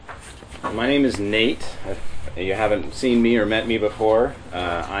My name is Nate. If you haven't seen me or met me before,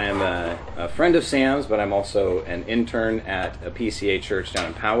 I am a friend of Sam's, but I'm also an intern at a PCA church down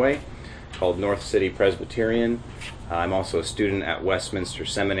in Poway called North City Presbyterian. I'm also a student at Westminster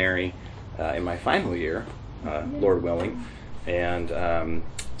Seminary in my final year, Lord willing. And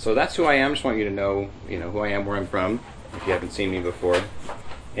so that's who I am. Just want you to know, who I am, where I'm from, if you haven't seen me before.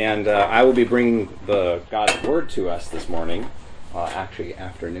 And I will be bringing the God's Word to us this morning. Actually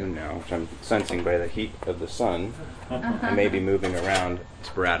afternoon now, which I'm sensing by the heat of the sun. I may be moving around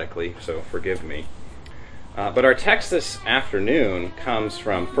sporadically, so forgive me. But our text this afternoon comes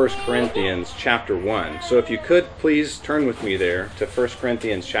from 1 Corinthians chapter 1. So if you could please turn with me there to 1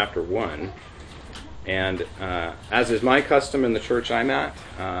 Corinthians chapter 1. And as is my custom in the church I'm at,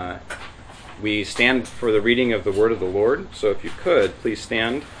 we stand for the reading of the Word of the Lord. So if you could, please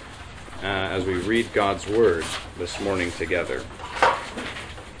stand as we read God's Word this morning together.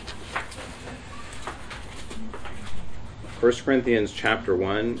 1 Corinthians chapter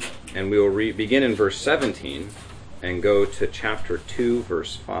 1, and we will begin in verse 17 and go to chapter 2,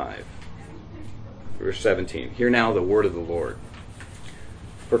 verse 5. Verse 17, hear now the word of the Lord.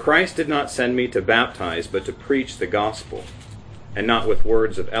 For Christ did not send me to baptize, but to preach the gospel, and not with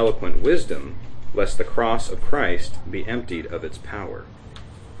words of eloquent wisdom, lest the cross of Christ be emptied of its power.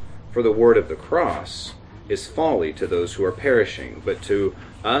 For the word of the cross is folly to those who are perishing, but to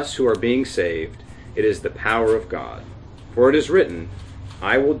us who are being saved, it is the power of God. For it is written,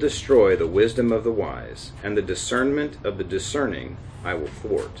 I will destroy the wisdom of the wise, and the discernment of the discerning I will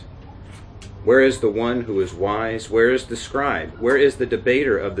thwart. Where is the one who is wise? Where is the scribe? Where is the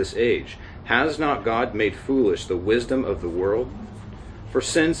debater of this age? Has not God made foolish the wisdom of the world? For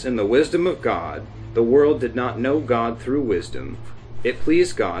since in the wisdom of God the world did not know God through wisdom, it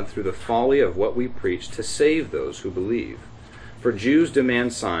pleased God through the folly of what we preach to save those who believe. For Jews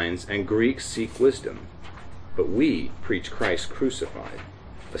demand signs, and Greeks seek wisdom. But we preach Christ crucified,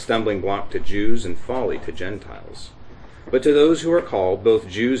 a stumbling block to Jews and folly to Gentiles. But to those who are called, both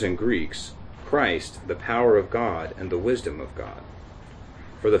Jews and Greeks, Christ, the power of God and the wisdom of God.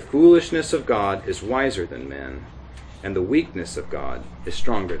 For the foolishness of God is wiser than men, and the weakness of God is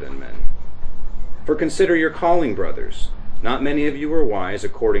stronger than men. For consider your calling, brothers. Not many of you were wise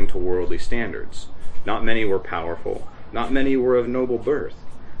according to worldly standards. Not many were powerful. Not many were of noble birth.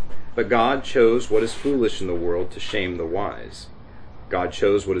 But God chose what is foolish in the world to shame the wise. God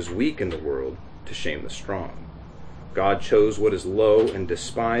chose what is weak in the world to shame the strong. God chose what is low and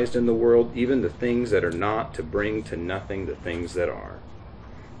despised in the world, even the things that are not, to bring to nothing the things that are,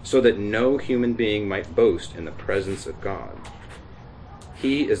 so that no human being might boast in the presence of God.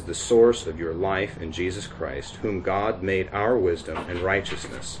 He is the source of your life in Jesus Christ, whom God made our wisdom and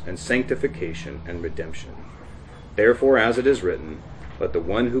righteousness and sanctification and redemption. Therefore, as it is written, let the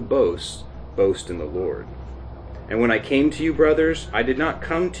one who boasts, boast in the Lord. And when I came to you, brothers, I did not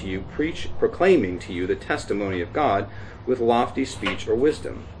come to you proclaiming to you the testimony of God with lofty speech or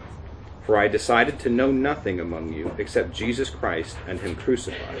wisdom. For I decided to know nothing among you except Jesus Christ and him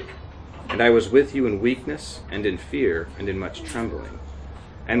crucified. And I was with you in weakness and in fear and in much trembling.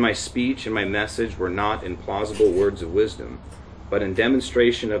 And my speech and my message were not in plausible words of wisdom, but in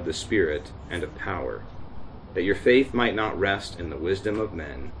demonstration of the Spirit and of power, that your faith might not rest in the wisdom of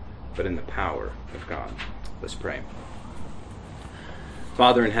men, but in the power of God. Let's pray.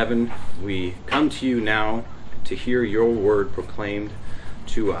 Father in heaven, we come to you now to hear your word proclaimed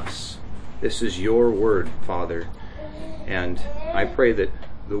to us. This is your word, Father, and I pray that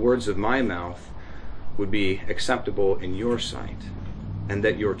the words of my mouth would be acceptable in your sight, and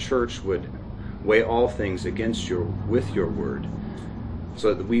that your church would weigh all things with your word,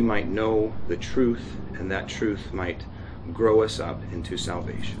 so that we might know the truth, and that truth might grow us up into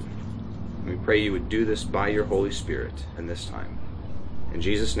salvation. We pray you would do this by your Holy Spirit in this time. In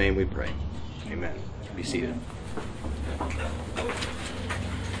Jesus' name we pray. Amen. Be seated.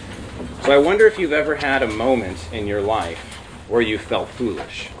 So I wonder if you've ever had a moment in your life where you felt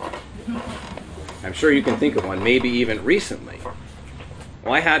foolish. I'm sure you can think of one, maybe even recently.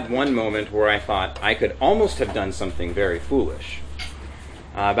 Well, I had one moment where I thought I could almost have done something very foolish.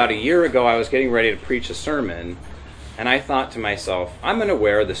 About a year ago, I was getting ready to preach a sermon, and I thought to myself, I'm going to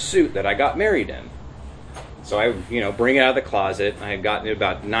wear the suit that I got married in. So I, bring it out of the closet. I had gotten it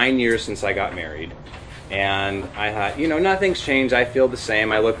about 9 years since I got married, and I thought, nothing's changed. I feel the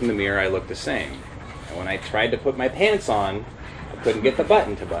same. I look in the mirror. I look the same. And when I tried to put my pants on, I couldn't get the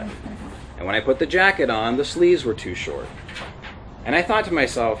button to button. And when I put the jacket on, the sleeves were too short. And I thought to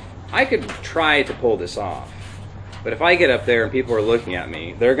myself, I could try to pull this off. But if I get up there and people are looking at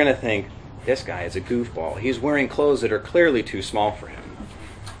me, they're going to think, this guy is a goofball. He's wearing clothes that are clearly too small for him.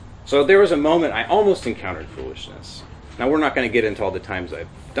 So there was a moment I almost encountered foolishness. Now, we're not going to get into all the times I've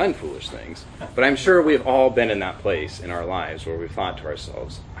done foolish things, but I'm sure we've all been in that place in our lives where we've thought to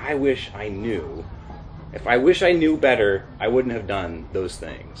ourselves, I wish I knew. If I wish I knew better, I wouldn't have done those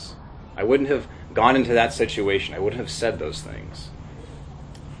things. I wouldn't have gone into that situation. I wouldn't have said those things.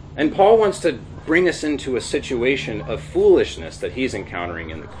 And Paul wants to bring us into a situation of foolishness that he's encountering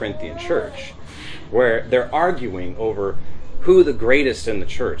in the Corinthian church, where they're arguing over who the greatest in the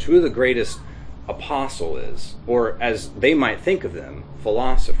church, who the greatest apostle is, or as they might think of them,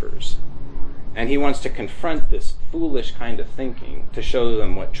 philosophers. And he wants to confront this foolish kind of thinking to show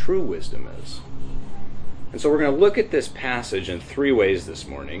them what true wisdom is. And so we're going to look at this passage in three ways this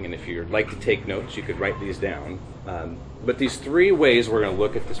morning, and if you'd like to take notes, you could write these down. But these three ways we're going to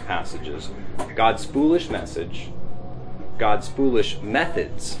look at this passage is God's foolish message, God's foolish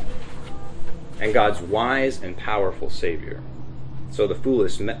methods, and God's wise and powerful Savior. So the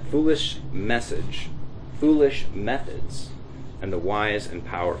foolish message, foolish methods, and the wise and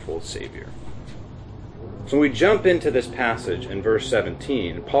powerful Savior. So when we jump into this passage in verse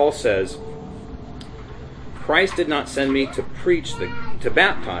 17, Paul says, Christ did not send me to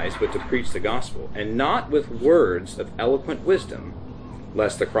baptize, but to preach the gospel, and not with words of eloquent wisdom,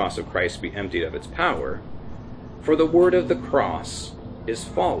 lest the cross of Christ be emptied of its power. For the word of the cross is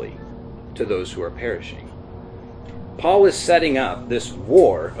folly to those who are perishing. Paul is setting up this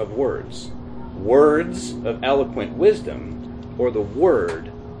war of words of eloquent wisdom, or the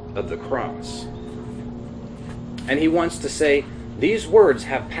word of the cross. And he wants to say, these words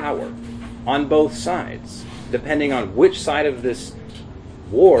have power on both sides, depending on which side of this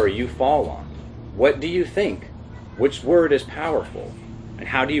war you fall on. What do you think? Which word is powerful? And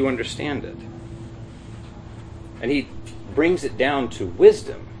how do you understand it? And he brings it down to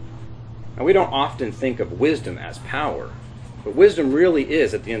wisdom. Now, we don't often think of wisdom as power, but wisdom really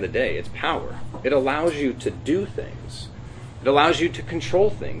is, at the end of the day, it's power. It allows you to do things. It allows you to control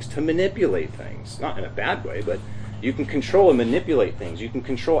things, to manipulate things. Not in a bad way, but you can control and manipulate things. You can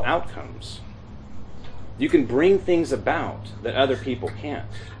control outcomes. You can bring things about that other people can't.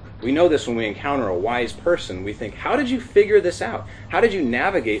 We know this when we encounter a wise person. We think, how did you figure this out? How did you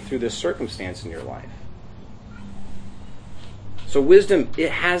navigate through this circumstance in your life? So wisdom,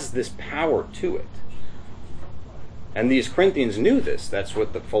 it has this power to it. And these Corinthians knew this. That's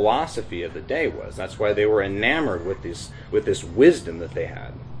what the philosophy of the day was. That's why they were enamored with this wisdom that they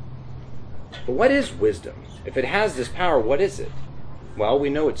had. But what is wisdom? If it has this power, what is it? Well, we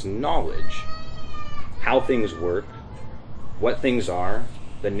know it's knowledge. How things work, what things are,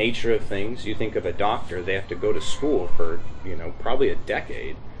 the nature of things. You think of a doctor, they have to go to school for, probably a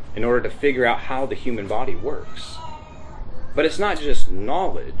decade in order to figure out how the human body works. But it's not just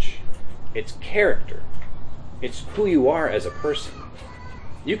knowledge, it's character. It's who you are as a person.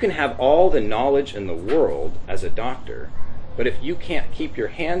 You can have all the knowledge in the world as a doctor, but if you can't keep your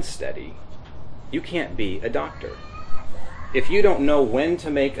hands steady, you can't be a doctor. If you don't know when to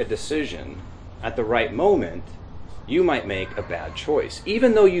make a decision at the right moment, you might make a bad choice,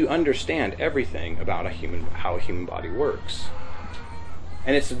 even though you understand everything about how a human body works.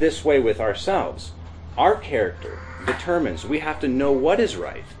 And it's this way with ourselves. Our character determines we have to know what is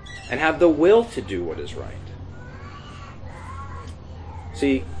right and have the will to do what is right.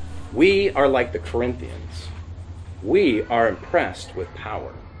 See, we are like the Corinthians. We are impressed with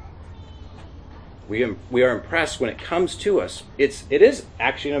power. We are impressed when it comes to us. It is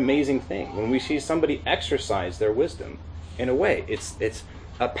actually an amazing thing when we see somebody exercise their wisdom. In a way, it's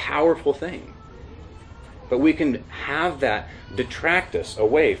a powerful thing. But we can have that detract us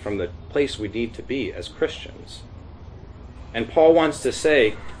away from the place we need to be as Christians. And Paul wants to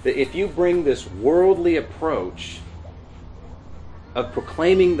say that if you bring this worldly approach of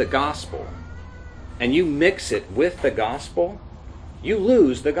proclaiming the gospel and you mix it with the gospel, you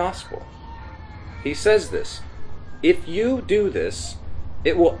lose the gospel. He says this, if you do this,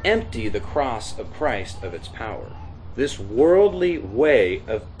 it will empty the cross of Christ of its power. This worldly way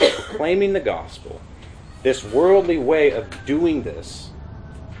of proclaiming the gospel, this worldly way of doing this,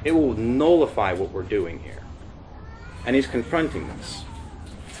 it will nullify what we're doing here. And he's confronting this.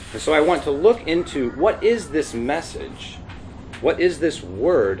 And so I want to look into what is this message, what is this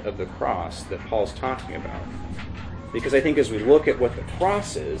word of the cross that Paul's talking about? Because I think as we look at what the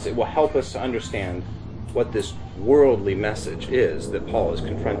cross is, it will help us to understand what this worldly message is that Paul is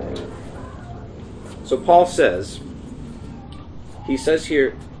confronting. So Paul says, he says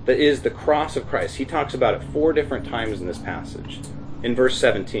here that it is the cross of Christ. He talks about it 4 different times in this passage. In verse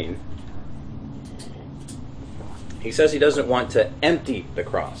 17, he says he doesn't want to empty the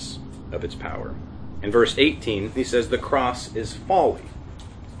cross of its power. In verse 18, he says the cross is folly.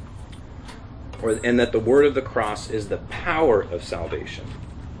 and that the word of the cross is the power of salvation.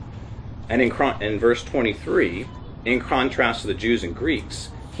 And in verse 23, in contrast to the Jews and Greeks,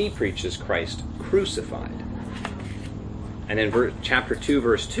 he preaches Christ crucified. And in chapter 2,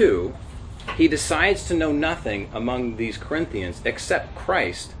 verse 2, he decides to know nothing among these Corinthians except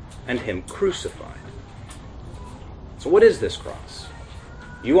Christ and him crucified. So what is this cross?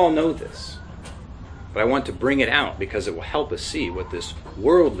 You all know this. But I want to bring it out because it will help us see what this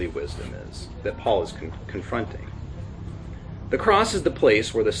worldly wisdom is that Paul is confronting. The cross is the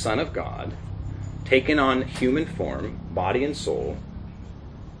place where the Son of God, taken on human form, body and soul,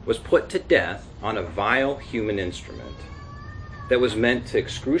 was put to death on a vile human instrument that was meant to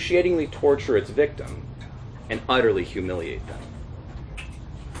excruciatingly torture its victim and utterly humiliate them.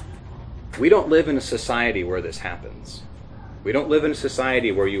 We don't live in a society where this happens. We don't live in a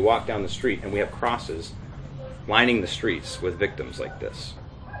society where you walk down the street and we have crosses lining the streets with victims like this.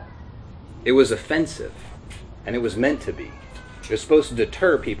 It was offensive, and it was meant to be. It was supposed to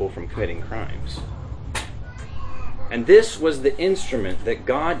deter people from committing crimes. And this was the instrument that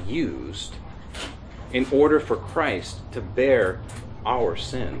God used in order for Christ to bear our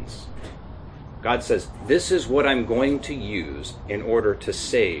sins. God says, this is what I'm going to use in order to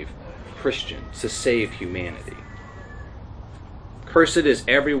save Christians, to save humanity. Cursed is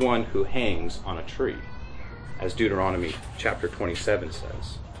everyone who hangs on a tree, as Deuteronomy chapter 27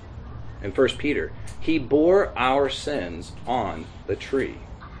 says. In 1 Peter, he bore our sins on the tree,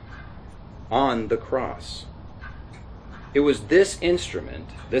 on the cross. It was this instrument,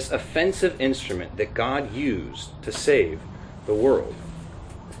 this offensive instrument, that God used to save the world.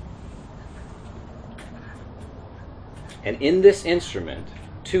 And in this instrument,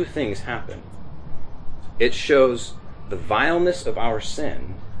 two things happen. It shows the vileness of our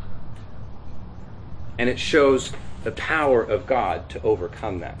sin, and it shows the power of God to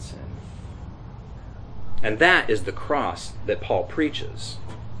overcome that sin. And that is the cross that Paul preaches.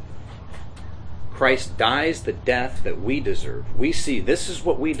 Christ dies the death that we deserve. We see this is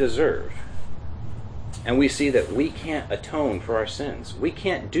what we deserve. And we see that we can't atone for our sins. We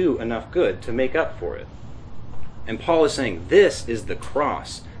can't do enough good to make up for it. And Paul is saying this is the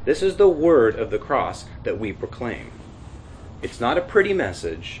cross. This is the word of the cross that we proclaim. It's not a pretty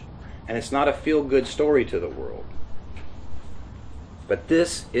message, and it's not a feel-good story to the world. But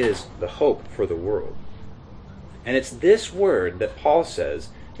this is the hope for the world. And it's this word that Paul says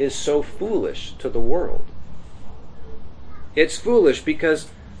is so foolish to the world. It's foolish because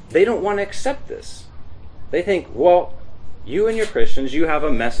they don't want to accept this. They think, well, you and your Christians, you have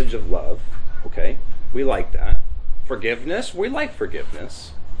a message of love. Okay, we like that. Forgiveness, we like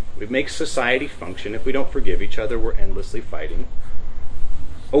forgiveness. We make society function. If we don't forgive each other, we're endlessly fighting.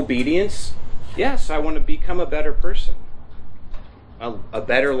 Obedience, yes, I want to become a better person. A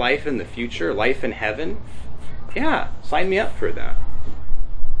better life in the future, life in heaven. Yeah, sign me up for that.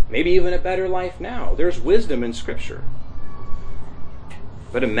 Maybe even a better life now. There's wisdom in Scripture.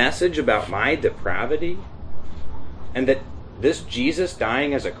 But a message about my depravity and that this Jesus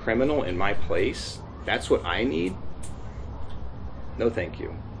dying as a criminal in my place, that's what I need? No, thank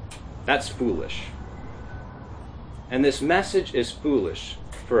you. That's foolish. And this message is foolish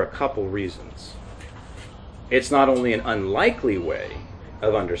for a couple reasons. It's not only an unlikely way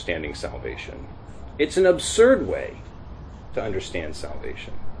of understanding salvation, it's an absurd way to understand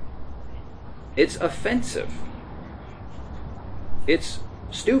salvation. It's offensive. It's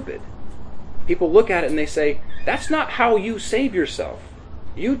stupid. People look at it and they say, that's not how you save yourself.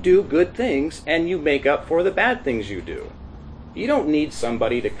 You do good things and you make up for the bad things you do. You don't need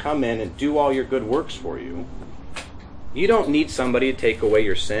somebody to come in and do all your good works for you. You don't need somebody to take away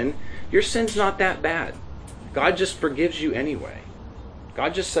your sin. Your sin's not that bad. God just forgives you anyway.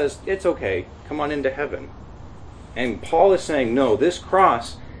 God just says, it's okay, come on into heaven. And Paul is saying, no, this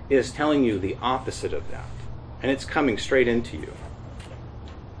cross is telling you the opposite of that. And it's coming straight into you.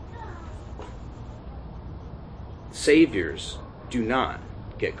 Saviors do not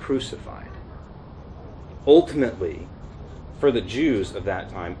get crucified. Ultimately, for the Jews of that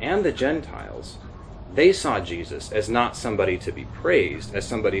time and the Gentiles, they saw Jesus as not somebody to be praised, as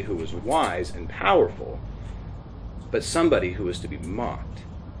somebody who was wise and powerful, but somebody who was to be mocked.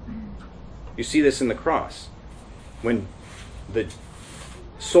 You see this in the cross. When the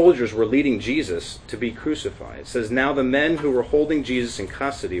soldiers were leading Jesus to be crucified, it says, now the men who were holding Jesus in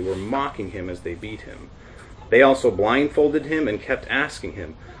custody were mocking him as they beat him. They also blindfolded him and kept asking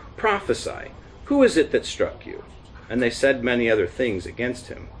him, prophesy, who is it that struck you? And they said many other things against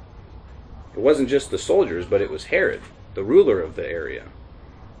him. It wasn't just the soldiers, but it was Herod, the ruler of the area.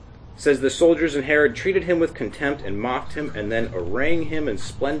 It says the soldiers and Herod treated him with contempt and mocked him, and then arraying him in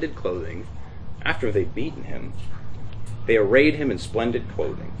splendid clothing, After they'd beaten him, they arrayed him in splendid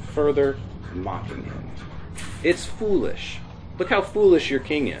clothing, further mocking him. It's foolish. Look how foolish your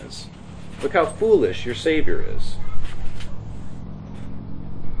king is. Look how foolish your Savior is.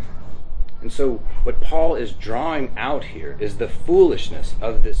 And so what Paul is drawing out here is the foolishness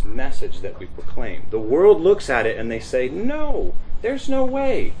of this message that we proclaim. The world looks at it and they say, no, there's no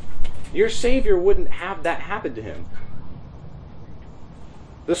way. Your Savior wouldn't have that happen to him.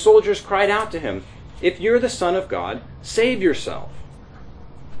 The soldiers cried out to him, if you're the Son of God, save yourself.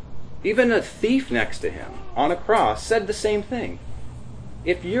 Even a thief next to him on a cross said the same thing.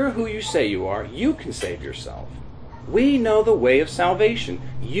 If you're who you say you are, you can save yourself. We know the way of salvation.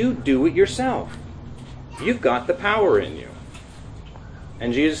 You do it yourself. You've got the power in you.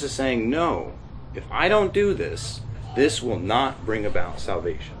 And Jesus is saying, no, if I don't do this, this will not bring about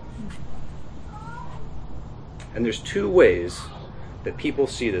salvation. And there's two ways that people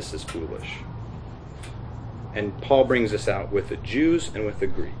see this as foolish. And Paul brings this out with the Jews and with the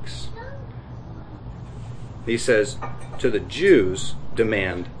Greeks. He says, to the Jews,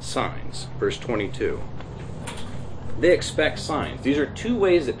 demand signs. Verse 22. They expect signs. These are two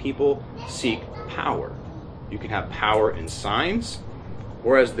ways that people seek power. You can have power in signs,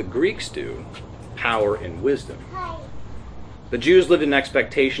 or as the Greeks do, power in wisdom. The Jews lived in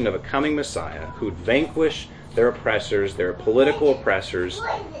expectation of a coming Messiah who would vanquish their oppressors, their political oppressors,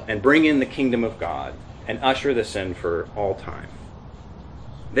 and bring in the kingdom of God and usher this in for all time.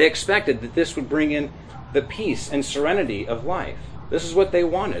 They expected that this would bring in the peace and serenity of life. This is what they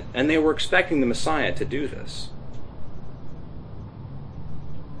wanted, and they were expecting the Messiah to do this.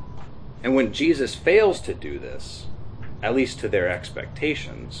 And when Jesus fails to do this, at least to their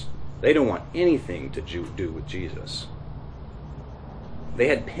expectations, they don't want anything to do with Jesus. They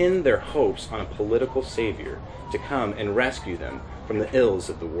had pinned their hopes on a political savior to come and rescue them from the ills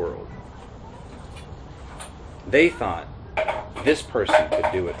of the world. They thought this person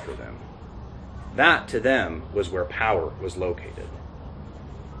could do it for them. That, to them, was where power was located.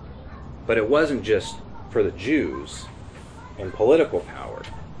 But it wasn't just for the Jews and political power,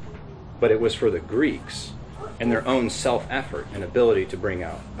 but it was for the Greeks and their own self-effort and ability to bring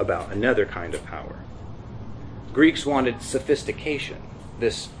about another kind of power. Greeks wanted sophistication,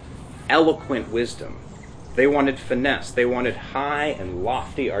 this eloquent wisdom. They wanted finesse. They wanted high and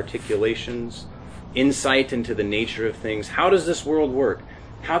lofty articulations, insight into the nature of things. How does this world work?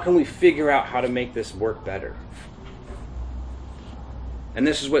 How can we figure out how to make this work better? And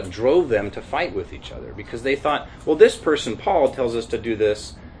this is what drove them to fight with each other, because they thought, well, this person, Paul, tells us to do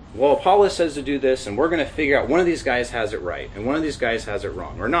this. Well, Apollos says to do this, and we're going to figure out one of these guys has it right, and one of these guys has it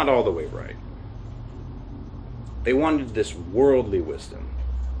wrong, or not all the way right. They wanted this worldly wisdom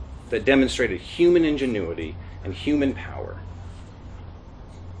that demonstrated human ingenuity and human power.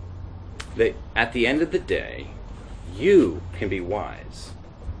 That at the end of the day, you can be wise,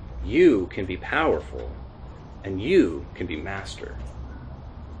 you can be powerful, and you can be master.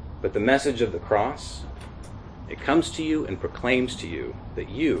 But the message of the cross, it comes to you and proclaims to you that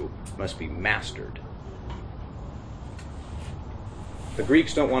you must be mastered. The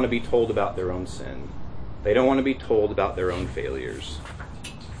Greeks don't want to be told about their own sin. They don't want to be told about their own failures.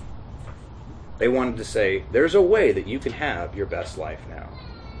 They wanted to say, there's a way that you can have your best life now,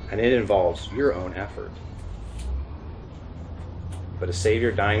 and it involves your own effort. But a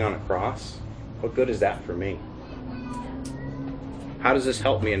Savior dying on a cross, what good is that for me? How does this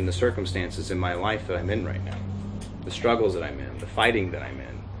help me in the circumstances in my life that I'm in right now? The struggles that I'm in, the fighting that I'm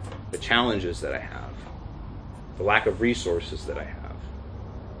in, the challenges that I have, the lack of resources that I have.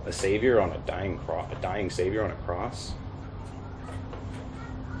 A Savior on a dying Savior on a cross?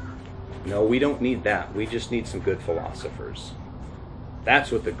 No, we don't need that. We just need some good philosophers.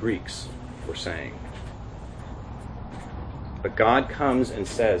 That's what the Greeks were saying. But God comes and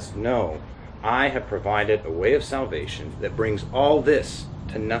says, no, I have provided a way of salvation that brings all this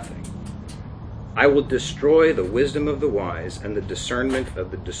to nothing. I will destroy the wisdom of the wise, and the discernment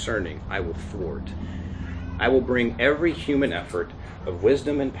of the discerning I will thwart. I will bring every human effort of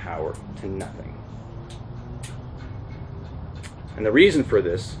wisdom and power to nothing. And the reason for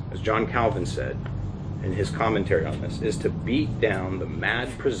this, as John Calvin said in his commentary on this, is to beat down the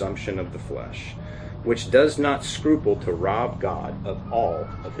mad presumption of the flesh, which does not scruple to rob God of all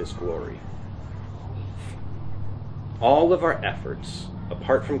of his glory. All of our efforts,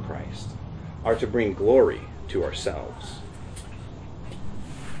 apart from Christ, are to bring glory to ourselves.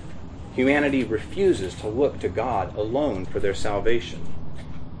 Humanity refuses to look to God alone for their salvation.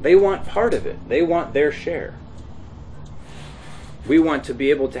 They want part of it. They want their share. We want to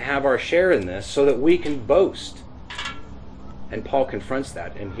be able to have our share in this so that we can boast And Paul confronts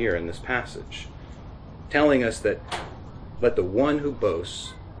that in here in this passage, telling us that let the one who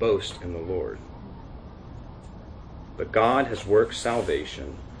boasts boast in the Lord. But God has worked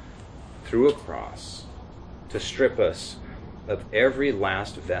salvation through a cross to strip us of every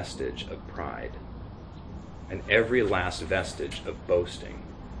last vestige of pride and every last vestige of boasting.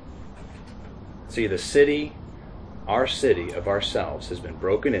 See, the city, our city of ourselves, has been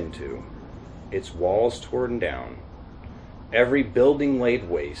broken into, its walls torn down, every building laid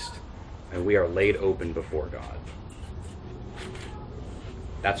waste, and we are laid open before God.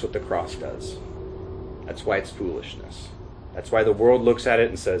 That's what the cross does. That's why it's foolishness. That's why the world looks at it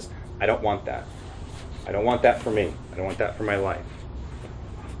and says, I don't want that. I don't want that for me. I don't want that for my life.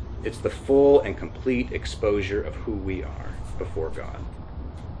 It's the full and complete exposure of who we are before God.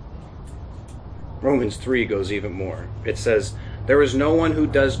 Romans 3 goes even more. It says, there is no one who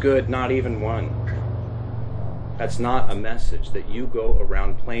does good, not even one. That's not a message that you go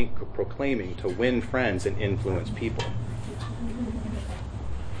around proclaiming to win friends and influence people.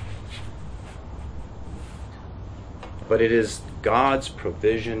 But it is God's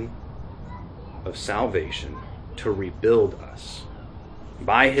provision of salvation to rebuild us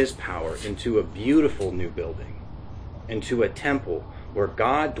by his power into a beautiful new building, into a temple where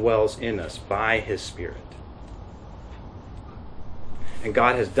God dwells in us by his Spirit. And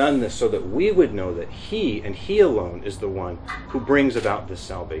God has done this so that we would know that he and he alone is the one who brings about this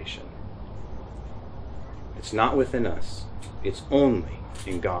salvation. It's not within us. It's only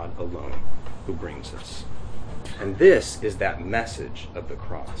in God alone who brings us. And this is that message of the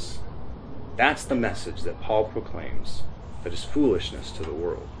cross. That's the message that Paul proclaims that is foolishness to the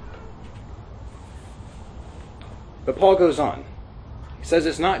world. But Paul goes on. He says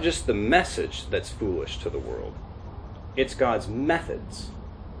it's not just the message that's foolish to the world. It's God's methods.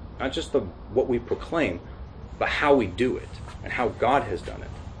 Not just what we proclaim, but how we do it and how God has done it.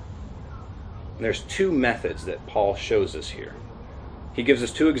 And there's two methods that Paul shows us here. He gives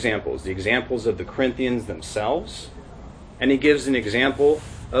us two examples. The examples of the Corinthians themselves, and he gives an example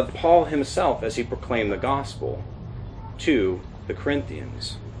of Paul himself as he proclaimed the gospel to the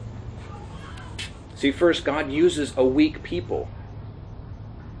Corinthians. See, first, God uses a weak people.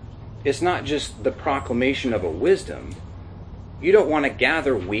 It's not just the proclamation of a wisdom. You don't want to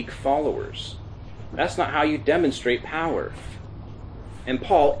gather weak followers. That's not how you demonstrate power. And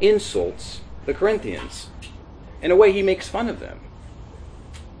Paul insults the Corinthians. In a way, he makes fun of them.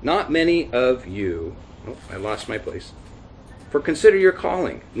 Not many of you, I lost my place. For consider your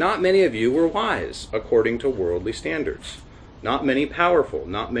calling. Not many of you were wise according to worldly standards. Not many powerful.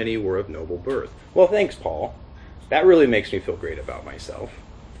 Not many were of noble birth. Well, thanks, Paul. That really makes me feel great about myself.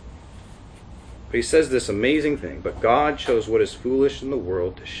 But he says this amazing thing, but God chose what is foolish in the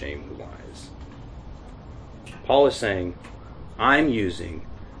world to shame the wise. Paul is saying, I'm using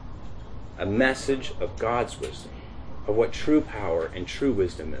a message of God's wisdom, of what true power and true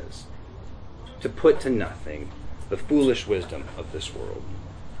wisdom is, to put to nothing the foolish wisdom of this world.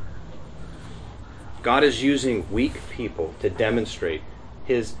 God is using weak people to demonstrate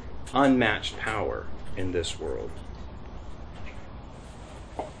his unmatched power in this world.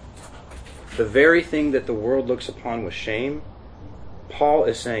 The very thing that the world looks upon with shame, Paul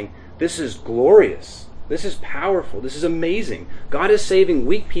is saying, this is glorious. This is powerful. This is amazing. God is saving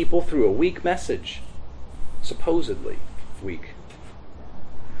weak people through a weak message. Supposedly weak.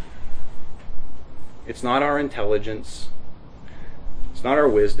 It's not our intelligence. It's not our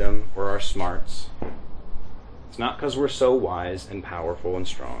wisdom or our smarts. It's not because we're so wise and powerful and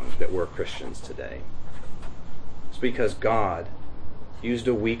strong that we're Christians today. It's because God used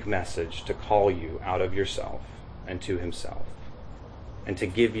a weak message to call you out of yourself and to himself, and to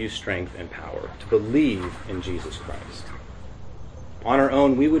give you strength and power to believe in Jesus Christ. On our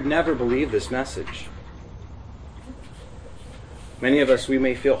own, we would never believe this message. Many of us, we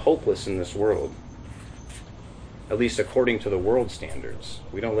may feel hopeless in this world, at least according to the world standards.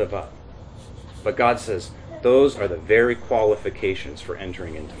 We don't live up. But God says, those are the very qualifications for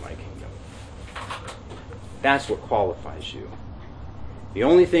entering into my kingdom. That's what qualifies you. The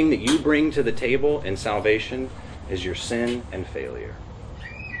only thing that you bring to the table in salvation is your sin and failure.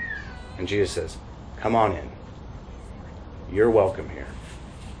 And Jesus says, come on in. You're welcome here.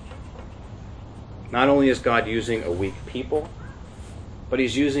 Not only is God using a weak people, but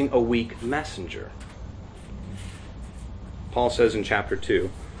he's using a weak messenger. Paul says in chapter 2,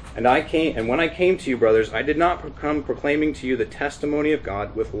 And when I came to you, brothers, I did not come proclaiming to you the testimony of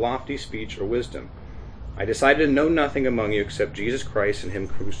God with lofty speech or wisdom. I decided to know nothing among you except Jesus Christ and him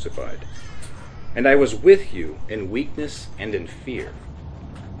crucified. And I was with you in weakness and in fear,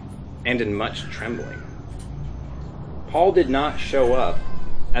 and in much trembling. Paul did not show up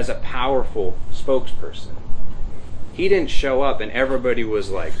as a powerful spokesperson. He didn't show up and everybody was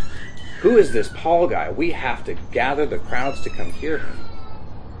like, who is this Paul guy? We have to gather the crowds to come hear him.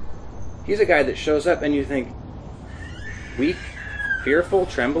 He's a guy that shows up and you think, weak, fearful,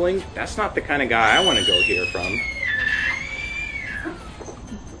 trembling? That's not the kind of guy I want to go hear from.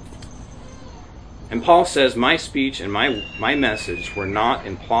 And Paul says, my speech and my message were not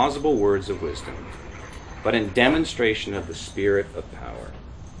in plausible words of wisdom, but in demonstration of the Spirit of power.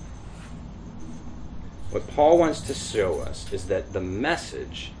 What Paul wants to show us is that the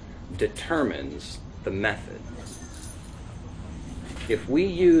message determines the method. If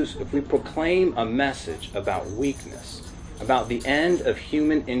we proclaim a message about weakness, about the end of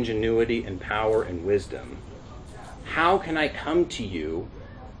human ingenuity and power and wisdom, how can I come to you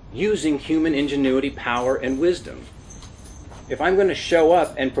using human ingenuity, power, and wisdom? If I'm going to show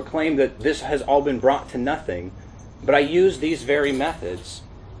up and proclaim that this has all been brought to nothing, but I use these very methods,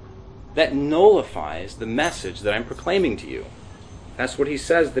 that nullifies the message that I'm proclaiming to you. That's what he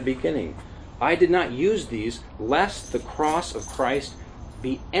says at the beginning. I did not use these lest the cross of Christ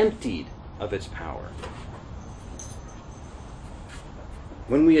be emptied of its power.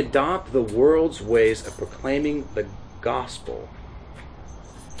 When we adopt the world's ways of proclaiming the gospel,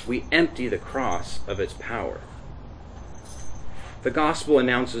 we empty the cross of its power. The gospel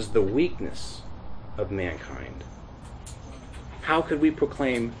announces the weakness of mankind. How could we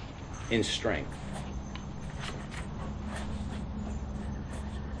proclaim in strength?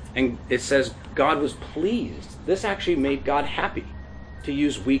 And it says God was pleased. This actually made God happy to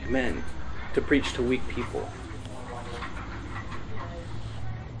use weak men to preach to weak people.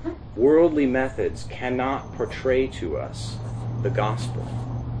 Worldly methods cannot portray to us the gospel.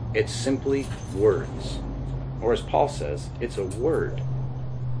 It's simply words. Or as Paul says, it's a word.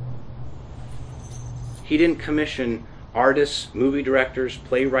 He didn't commission artists, movie directors,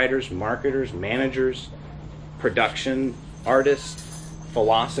 playwriters, marketers, managers, production artists,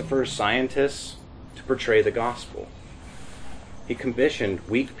 philosophers, scientists to portray the gospel. He commissioned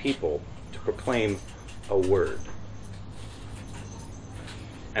weak people to proclaim a word.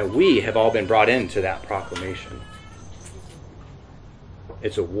 And we have all been brought into that proclamation.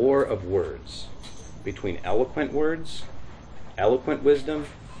 It's a war of words between eloquent words, eloquent wisdom,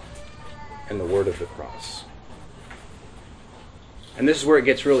 and the word of the cross. And this is where it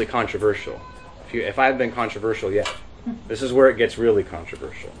gets really controversial. If I've been controversial yet, this is where it gets really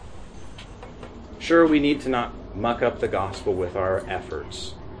controversial. Sure, we need to not muck up the gospel with our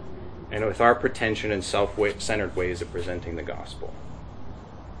efforts and with our pretension and self-centered ways of presenting the gospel.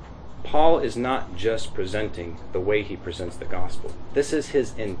 Paul is not just presenting the way he presents the gospel. This is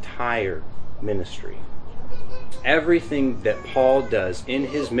his entire ministry. Everything that Paul does in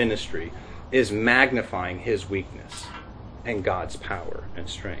his ministry is magnifying his weakness and God's power and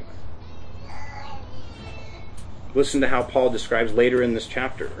strength. Listen to how Paul describes later in this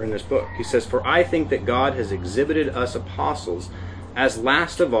chapter, or in this book. He says, "For I think that God has exhibited us apostles as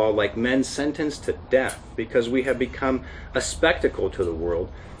last of all like men sentenced to death, because we have become a spectacle to the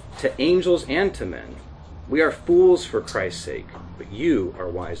world, to angels and to men. We are fools for Christ's sake, but you are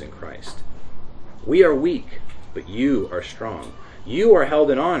wise in Christ. We are weak, but you are strong. You are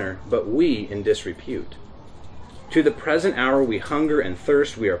held in honor, but we in disrepute. To the present hour we hunger and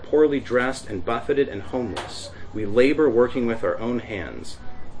thirst, we are poorly dressed and buffeted and homeless. We labor working with our own hands,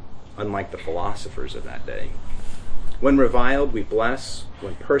 unlike the philosophers of that day. When reviled, we bless.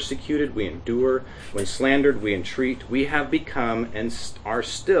 When persecuted, we endure. When slandered, we entreat. We have become and are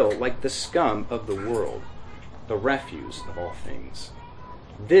still like the scum of the world, the refuse of all things."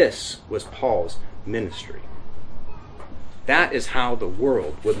 This was Paul's ministry. That is how the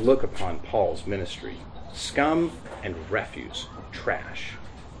world would look upon Paul's ministry. Scum and refuse, trash.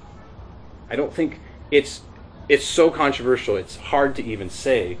 I don't think it's so controversial, it's hard to even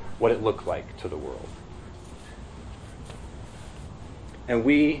say what it looked like to the world. And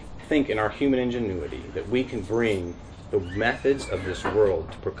we think in our human ingenuity that we can bring the methods of this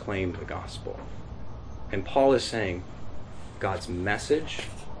world to proclaim the gospel. And Paul is saying, God's message,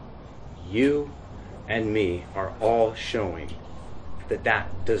 you and me are all showing that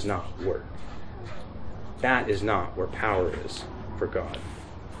that does not work. That is not where power is for God.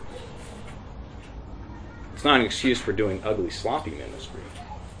 It's not an excuse for doing ugly, sloppy ministry.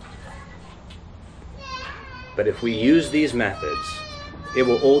 But if we use these methods, it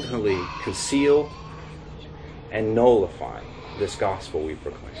will ultimately conceal and nullify this gospel we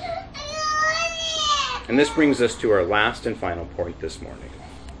proclaim. And this brings us to our last and final point this morning.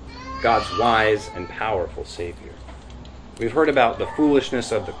 God's wise and powerful Savior. We've heard about the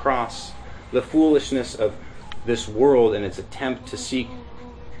foolishness of the cross, the foolishness of this world in its attempt to seek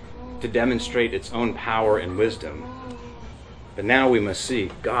to demonstrate its own power and wisdom. But now we must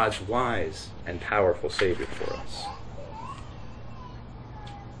see God's wise and powerful Savior for us.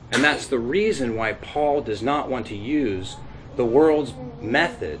 And that's the reason why Paul does not want to use the world's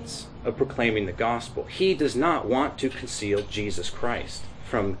methods of proclaiming the gospel. He does not want to conceal Jesus Christ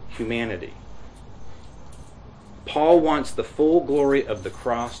from humanity. Paul wants the full glory of the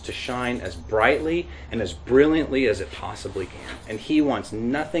cross to shine as brightly and as brilliantly as it possibly can. And he wants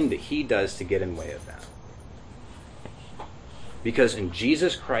nothing that he does to get in the way of that. Because in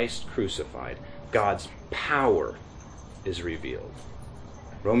Jesus Christ crucified, God's power is revealed.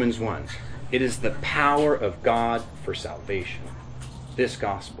 Romans 1. It is the power of God for salvation. This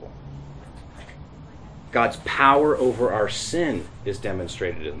gospel. God's power over our sin is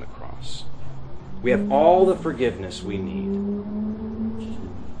demonstrated in the cross. We have all the forgiveness we need.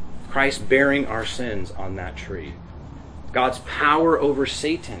 Christ bearing our sins on that tree. God's power over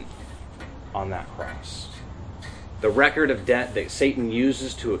Satan on that cross. The record of debt that Satan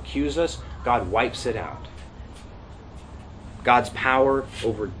uses to accuse us, God wipes it out. God's power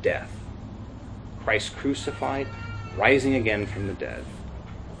over death. Christ crucified, rising again from the dead.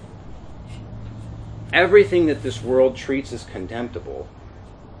 Everything that this world treats as contemptible,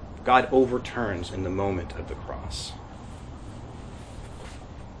 God overturns in the moment of the cross.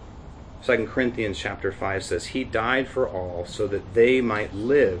 2 Corinthians chapter 5 says, He died for all so that they might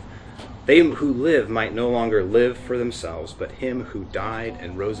live. They who live might no longer live for themselves, but Him who died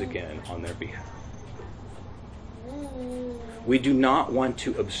and rose again on their behalf. We do not want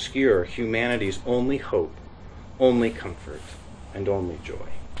to obscure humanity's only hope, only comfort, and only joy.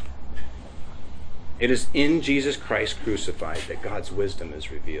 It is in Jesus Christ crucified that God's wisdom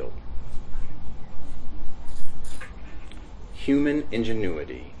is revealed. Human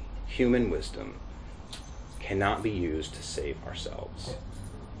ingenuity, human wisdom, cannot be used to save ourselves.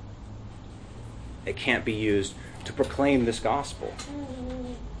 It can't be used to proclaim this gospel.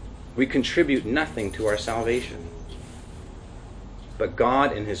 We contribute nothing to our salvation. But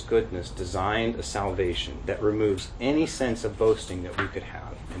God, in His goodness, designed a salvation that removes any sense of boasting that we could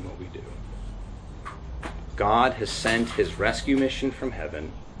have in what we do. God has sent His rescue mission from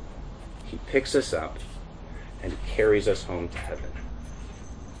heaven. He picks us up and carries us home to heaven.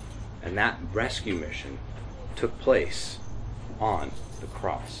 And that rescue mission took place on the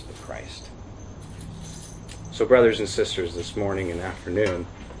cross of Christ. So, brothers and sisters, this morning and afternoon,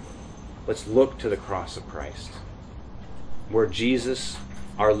 let's look to the cross of Christ, where Jesus,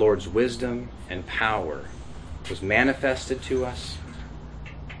 our Lord's wisdom and power, was manifested to us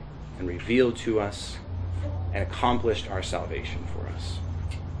and revealed to us and accomplished our salvation for us.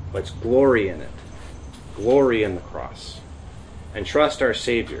 Let's glory in it, glory in the cross, and trust our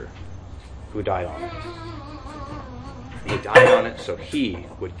Savior who died on it. He died on it so He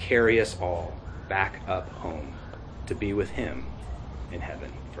would carry us all back up home to be with Him in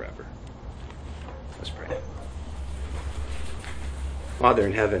heaven forever. Let's pray. Father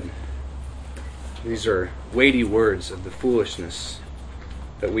in heaven, these are weighty words of the foolishness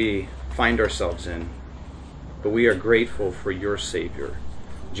that we find ourselves in, but we are grateful for your Savior,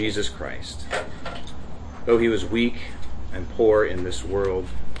 Jesus Christ. Though He was weak and poor in this world,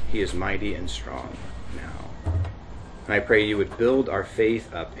 He is mighty and strong now. And I pray you would build our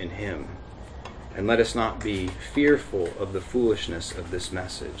faith up in Him, and let us not be fearful of the foolishness of this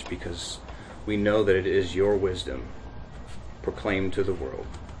message, because we know that it is your wisdom proclaimed to the world.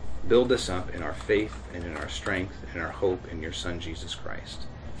 Build us up in our faith and in our strength and our hope in your Son, Jesus Christ.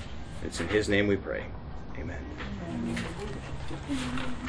 It's in His name we pray. Amen.